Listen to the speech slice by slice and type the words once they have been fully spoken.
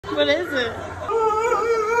What is it?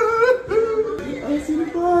 I see the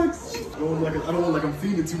box. I don't want like I'm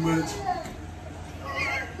feeding too much.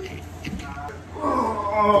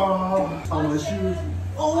 Oh, on my shoes.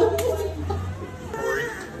 Oh,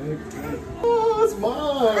 oh, it's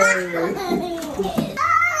mine.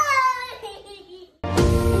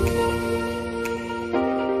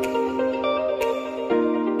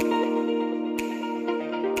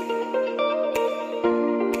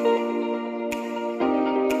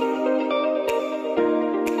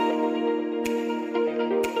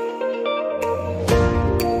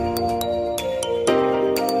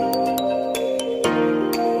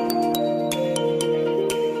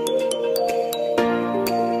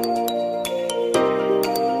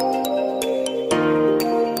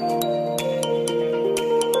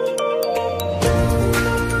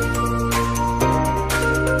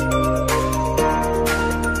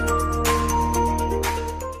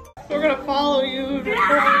 We're gonna follow you and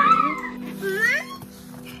record you.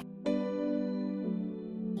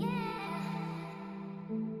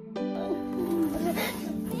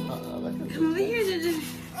 Come over here, Gigi.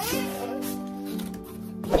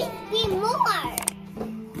 Be more.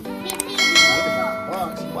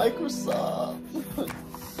 Box, Microsoft.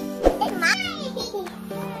 It's mine.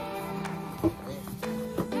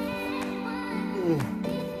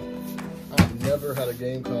 I've never had a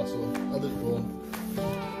game console other than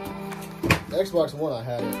Xbox One. I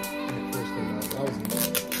had it when it first came out. I was in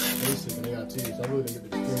basic and AIT, so I really didn't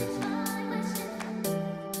get to experience it.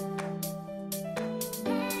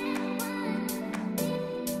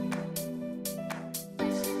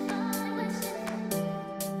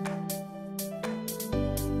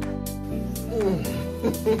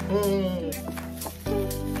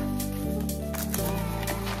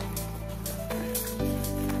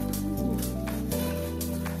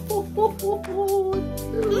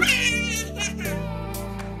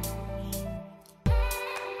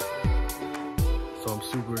 So I'm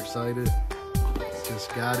super excited. Just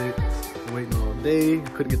got it. Waiting all day.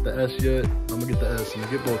 Couldn't get the S yet. I'm gonna get the S. I'm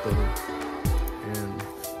gonna get both of them. And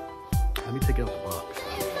let me take out the box.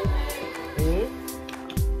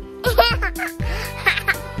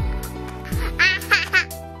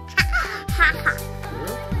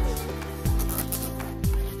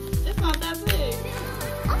 It's not that big.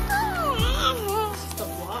 It's just a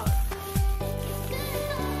block.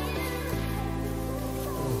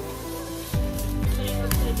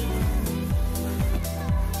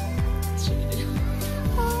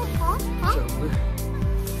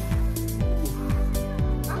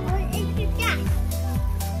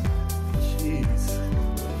 Jeez.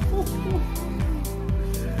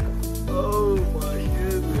 Oh my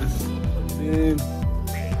goodness. Man.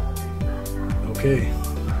 Okay.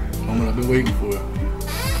 Moment I've been waiting for.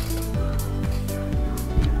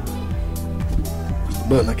 Push the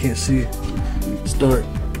button, I can't see it. Start.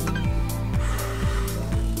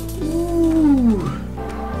 Ooh.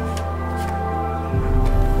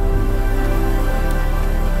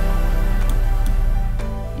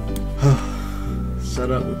 Set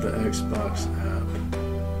up with the Xbox app.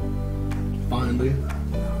 Finally.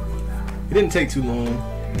 It didn't take too long.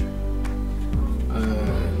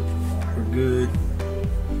 We're good.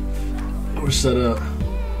 We're set up.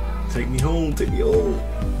 Take me home, take me home.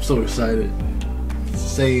 I'm so excited.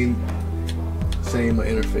 Same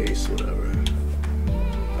interface, whatever.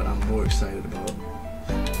 But I'm more excited about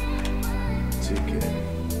 2K.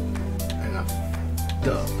 And I fucked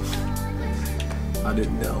up. I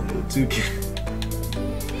didn't download 2K.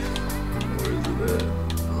 Where is it at?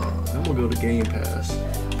 I'm gonna go to Game Pass.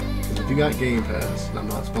 Because if you got Game Pass, and I'm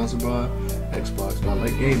not sponsored by Xbox, but I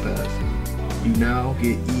like Game Pass, you now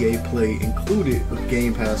get EA Play included with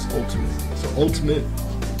Game Pass Ultimate. So Ultimate,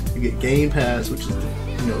 you get Game Pass, which is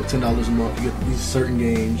 $10 a month. You get these certain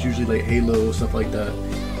games, usually like Halo, stuff like that.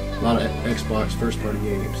 A lot of Xbox first-party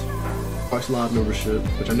games. Xbox Live membership,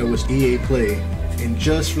 which I know is EA Play, and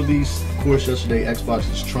just released, of course, yesterday. Xbox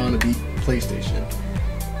is trying to beat PlayStation.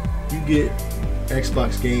 You get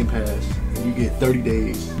Xbox Game Pass, and you get 30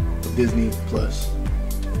 days of Disney Plus.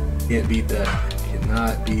 Can't beat that.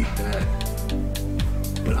 Cannot beat that.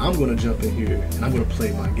 But I'm gonna jump in here and I'm gonna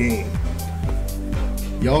play my game.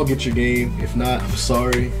 Y'all get your game. If not, I'm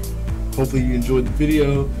sorry. Hopefully you enjoyed the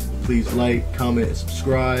video. Please like, comment, and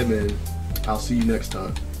subscribe, and I'll see you next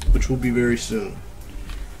time, which will be very soon.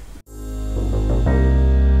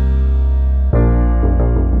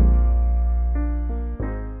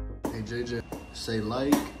 Hey JJ, say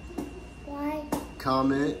like,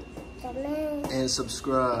 comment, and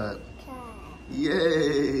subscribe.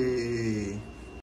 Yay!